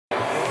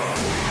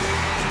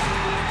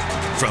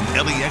From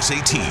LEX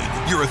 18,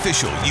 your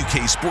official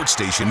UK sports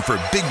station for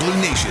Big Blue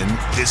Nation,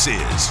 this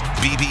is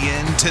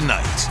BBN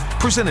Tonight,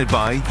 presented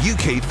by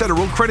UK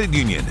Federal Credit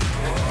Union.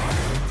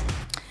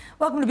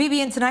 Welcome to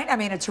BBN Tonight. I'm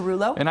Anna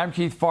Tarullo. And I'm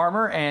Keith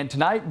Farmer, and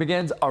tonight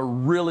begins a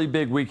really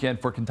big weekend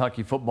for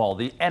Kentucky football.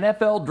 The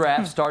NFL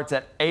draft starts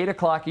at 8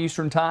 o'clock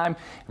Eastern time,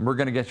 and we're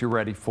going to get you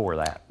ready for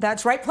that.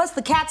 That's right. Plus,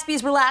 the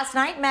Catspies were last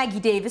night. Maggie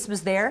Davis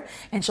was there,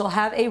 and she'll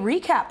have a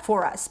recap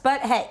for us.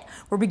 But hey,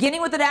 we're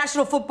beginning with the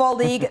National Football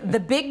League. The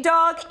big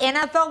dog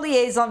NFL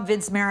liaison,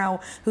 Vince Marrow,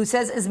 who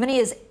says as many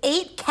as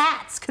 8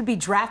 cats could be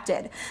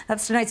drafted.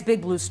 That's tonight's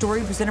Big Blue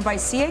story presented by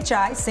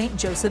CHI St.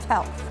 Joseph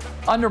Health.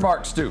 Under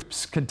Mark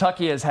Stoops,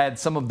 Kentucky has had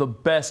some of the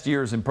best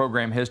years in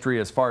program history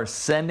as far as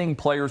sending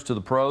players to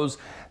the pros.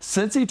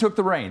 Since he took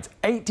the reins,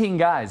 18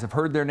 guys have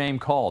heard their name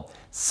called.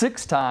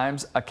 6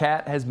 times a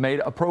cat has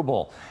made a Pro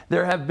Bowl.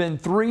 There have been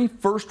 3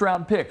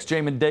 first-round picks.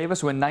 Jamin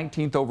Davis went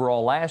 19th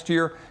overall last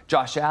year,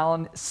 Josh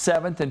Allen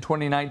 7th in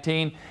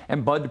 2019,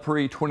 and Bud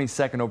Dupree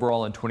 22nd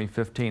overall in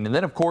 2015. And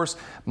then, of course,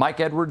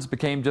 Mike Edwards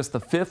became just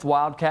the 5th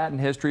Wildcat in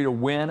history to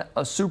win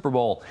a Super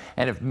Bowl.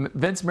 And if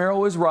Vince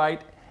Marrow is right,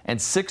 and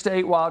 6 to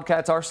 8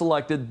 Wildcats are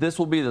selected, this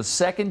will be the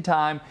second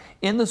time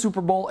in the Super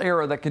Bowl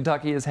era that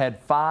Kentucky has had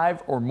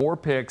 5 or more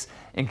picks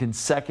in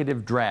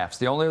consecutive drafts.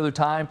 The only other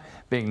time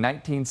being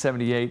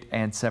 1978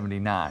 and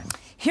 79.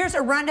 Here's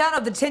a rundown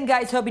of the 10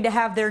 guys hoping to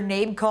have their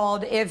name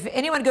called. If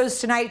anyone goes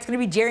tonight, it's going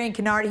to be Darian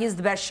Kinnard. He has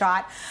the best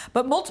shot.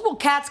 But multiple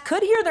cats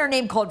could hear their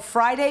name called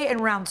Friday in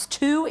rounds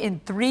 2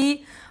 and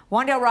 3.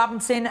 Wan'Dale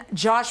Robinson,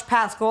 Josh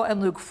Paschal, and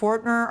Luke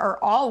Fortner are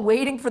all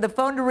waiting for the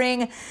phone to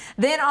ring.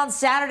 Then on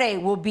Saturday,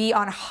 we'll be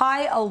on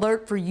high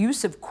alert for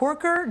Yusuf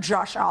Corker,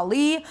 Josh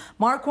Ali,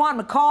 Marquand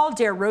McCall,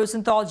 Dare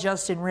Rosenthal,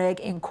 Justin Rigg,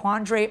 and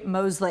Quandre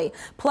Mosley.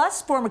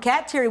 Plus, former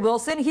cat Terry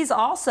Wilson, he's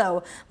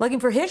also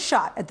looking for his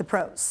shot at the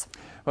pros.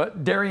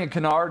 But Darian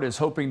Kinnard is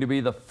hoping to be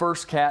the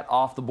first cat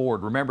off the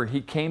board. Remember,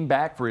 he came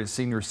back for his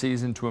senior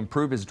season to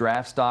improve his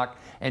draft stock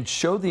and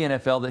show the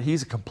NFL that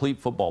he's a complete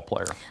football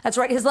player. That's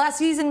right. His last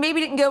season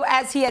maybe didn't go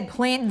as he had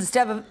planned.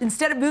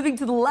 Instead of moving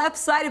to the left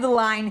side of the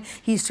line,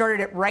 he started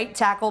at right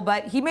tackle,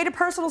 but he made a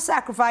personal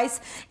sacrifice,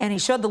 and he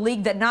showed the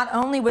league that not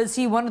only was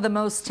he one of the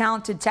most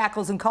talented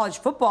tackles in college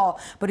football,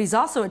 but he's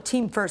also a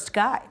team-first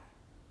guy.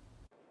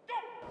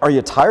 Are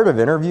you tired of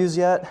interviews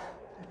yet?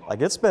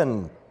 Like, it's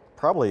been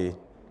probably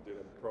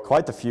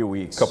quite the few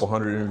weeks. A couple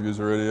hundred interviews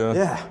already, yeah.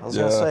 Yeah, I was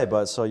going to say,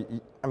 but so,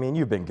 I mean,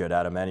 you've been good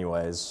at them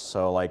anyways.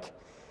 So, like,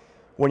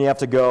 when you have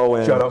to go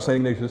and... Shout out St.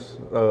 Ignatius,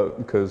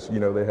 because, you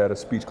know, they had a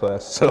speech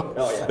class, so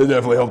it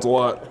definitely helped a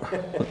lot.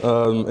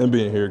 And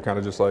being here, kind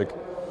of just, like,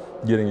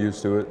 getting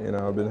used to it. You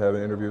know, I've been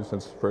having interviews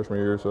since freshman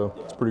year, so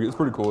it's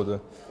pretty cool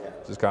to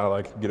just kind of,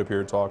 like, get up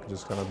here and talk and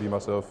just kind of be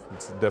myself.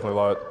 It's definitely a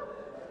lot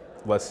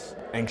less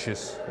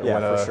anxious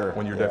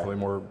when you're definitely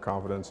more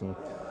confident and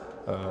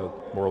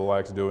more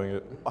relaxed doing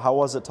it. How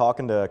was it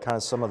talking to kind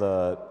of some of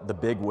the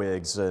big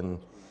wigs in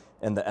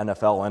the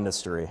NFL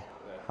industry?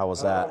 How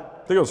was that?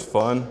 I think it was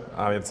fun.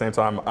 I mean, at the same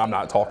time, I'm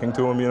not talking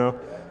to them, you know.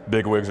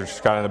 Big wigs are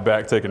just kind of in the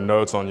back taking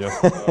notes on you.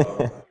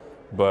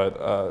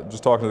 But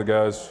just talking to the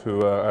guys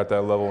who are at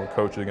that level and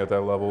coaching at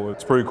that level,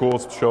 it's pretty cool.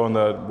 It's showing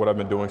that what I've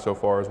been doing so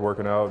far is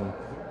working out and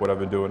what I've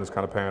been doing is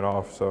kind of paying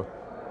off. So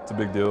it's a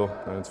big deal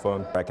and it's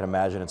fun. I can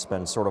imagine it's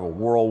been sort of a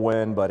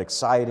whirlwind, but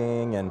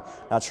exciting, and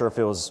not sure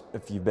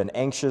if you've been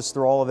anxious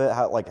through all of it.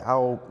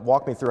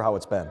 Walk me through how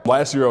it's been.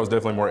 Last year I was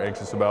definitely more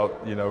anxious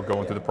about, you know,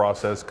 going through the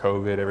process,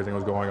 COVID, everything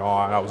was going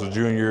on. I was a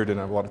junior,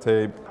 didn't have a lot of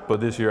tape.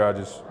 But this year I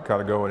just kind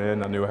of going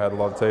in, I knew I had a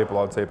lot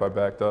of tape I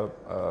backed up,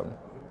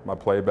 my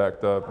play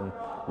backed up, and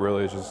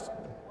really it's just,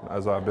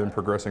 as I've been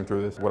progressing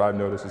through this, what I've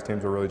noticed is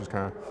teams are really just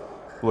kind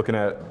of looking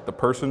at the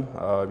person,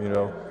 you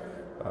know,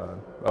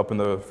 up in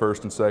the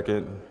first and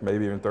second,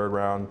 maybe even third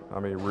round. I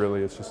mean,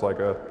 really, it's just like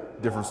a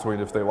difference between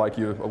if they like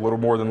you a little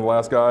more than the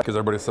last guy, because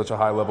everybody's such a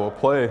high level of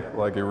play.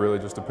 Like, it really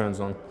just depends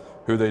on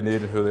who they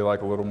need and who they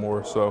like a little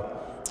more. So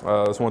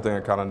that's one thing I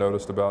kind of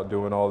noticed about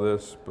doing all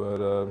this.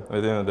 But at the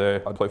end of the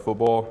day, I play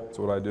football. That's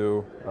what I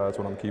do. That's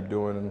what I'm keep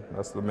doing, and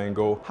that's the main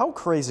goal. How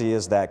crazy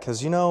is that?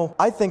 Because, you know,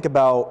 I think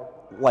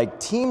about, like,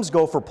 teams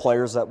go for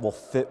players that will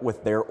fit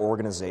with their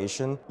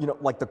organization. You know,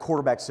 like the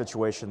quarterback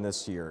situation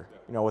this year,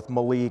 you know, with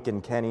Malik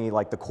and Kenny,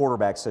 like the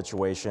quarterback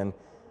situation.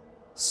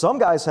 Some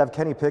guys have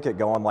Kenny Pickett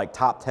going like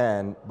top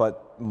 10,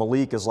 but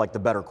Malik is like the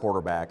better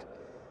quarterback.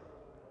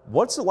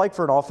 What's it like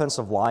for an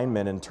offensive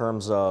lineman in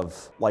terms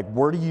of, like,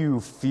 where do you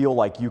feel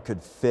like you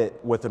could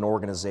fit with an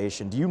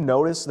organization? Do you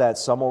notice that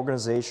some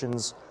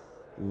organizations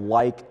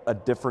like a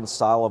different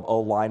style of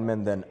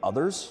O-lineman than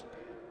others?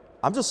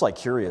 I'm just, like,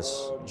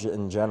 curious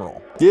in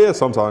general. Yeah,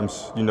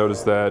 sometimes you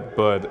notice that,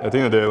 but at the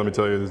end of the day, let me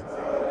tell you,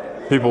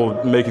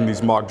 people making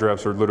these mock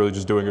drafts are literally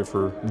just doing it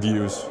for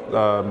views.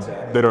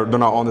 They're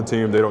not on the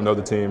team, they don't know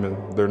the team,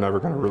 and they're never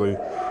really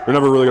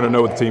going to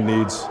know what the team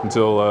needs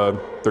until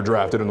they're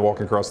drafted and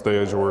walking across the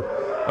stage or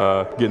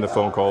getting the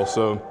phone call.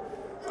 So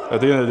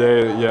at the end of the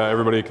day, yeah,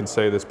 everybody can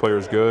say this player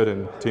is good,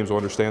 and teams will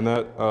understand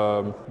that.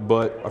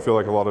 But I feel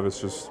like a lot of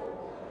it's just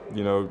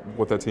you know,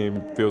 what that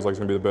team feels like is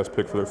going to be the best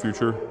pick for their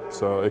future.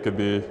 So it could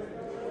be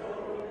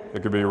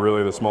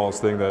really the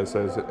smallest thing that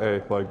says,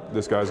 hey, like,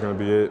 this guy's going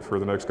to be it for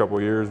the next couple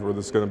of years, or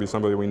this is going to be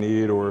somebody we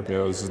need, or, you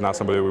know, this is not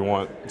somebody we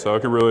want. So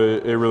it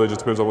really just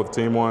depends on what the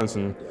team wants,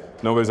 and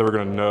nobody's ever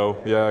going to know.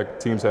 Yeah,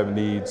 teams have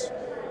needs,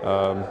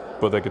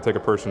 but they could take a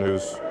person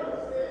who's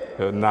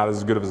not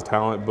as good of his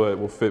talent, but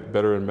will fit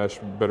better and mesh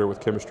better with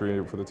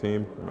chemistry for the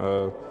team,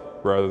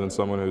 rather than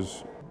someone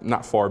who's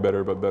not far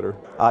better, but better.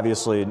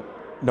 Obviously,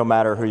 no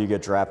matter who you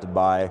get drafted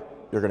by,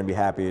 you're going to be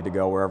happy to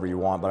go wherever you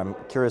want. But I'm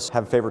curious,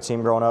 have a favorite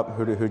team growing up?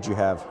 Who'd you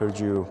have? Who'd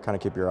you kind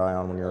of keep your eye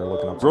on when you were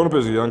looking up? Growing up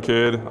as a young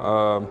kid, you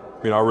know,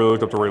 I really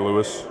looked up to Ray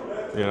Lewis.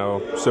 You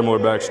know, similar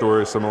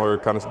backstory,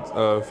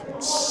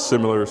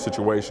 similar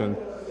situation,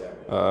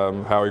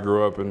 how he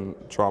grew up and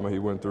trauma he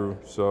went through.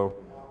 So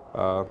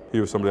he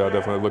was somebody I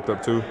definitely looked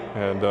up to,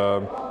 and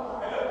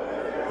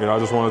you know, I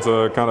just wanted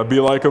to kind of be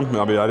like him.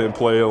 I mean, I didn't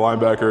play a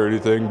linebacker or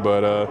anything,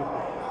 but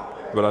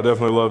I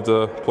definitely loved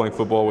playing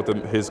football with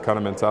his kind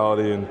of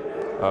mentality, and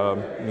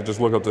just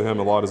look up to him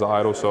a lot as an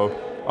idol. So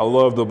I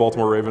love the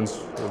Baltimore Ravens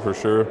for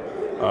sure.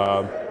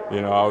 You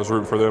know, I was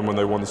rooting for them when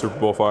they won the Super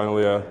Bowl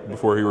finally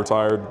before he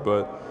retired.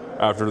 But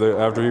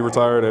after he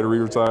retired, Ed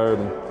re-retired,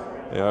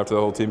 and after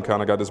the whole team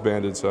kind of got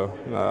disbanded. So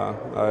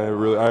I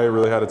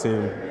really had a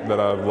team that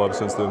I've loved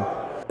since then.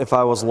 If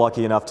I was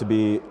lucky enough to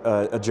be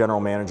a general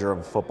manager of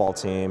a football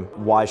team,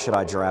 why should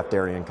I draft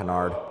Darian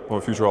Kinnard? I'm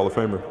a future Hall of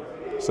Famer.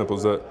 Simple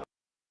as that.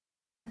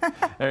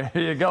 There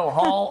you go,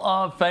 Hall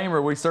of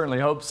Famer. We certainly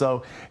hope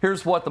so.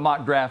 Here's what the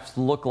mock drafts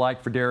look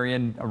like for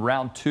Darian.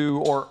 Round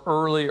 2 or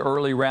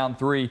early round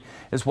 3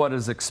 is what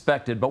is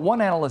expected. But one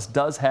analyst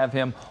does have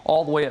him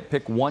all the way at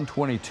pick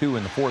 122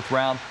 in the 4th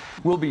round.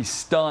 We'll be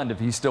stunned if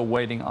he's still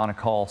waiting on a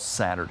call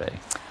Saturday.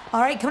 All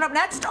right, coming up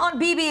next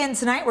on BBN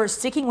tonight, we're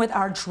sticking with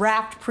our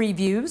draft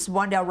previews.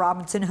 Wan'Dale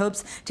Robinson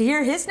hopes to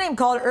hear his name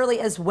called early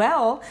as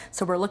well.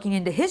 So we're looking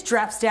into his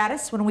draft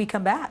status when we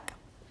come back.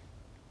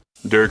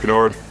 Darian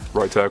Kinnard,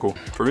 right tackle.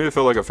 For me, it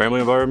felt like a family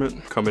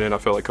environment. Coming in, I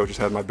felt like coaches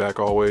had my back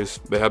always.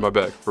 They had my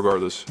back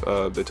regardless.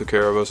 They took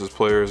care of us as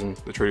players, and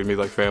they treated me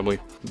like family.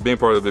 Being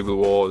part of the Big Blue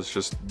Wall has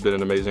just been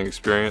an amazing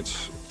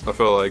experience. I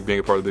felt like being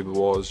a part of the Big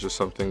Blue Wall is just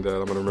something that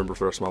I'm going to remember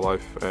for the rest of my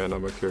life, and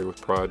I'm going to carry with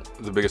pride.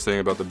 The biggest thing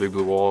about the Big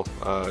Blue Wall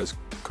is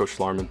Coach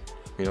Schlarman.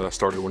 You know, that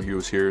started when he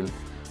was here, and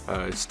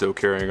it's still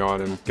carrying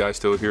on, and guys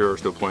still here are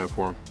still playing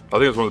for him. I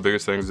think it's one of the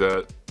biggest things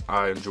that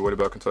I enjoyed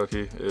about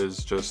Kentucky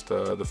is just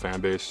the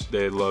fan base.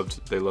 They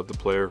loved the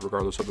player,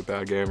 regardless of a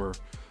bad game or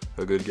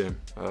a good game.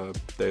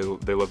 They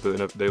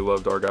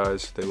loved our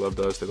guys. They loved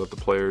us. They loved the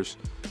players,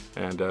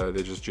 and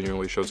they just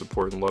genuinely showed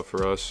support and love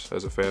for us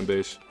as a fan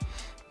base.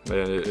 And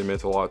it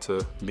meant a lot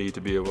to me to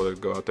be able to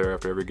go out there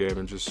after every game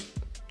and just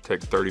take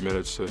 30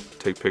 minutes to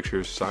take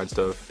pictures, sign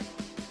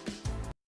stuff,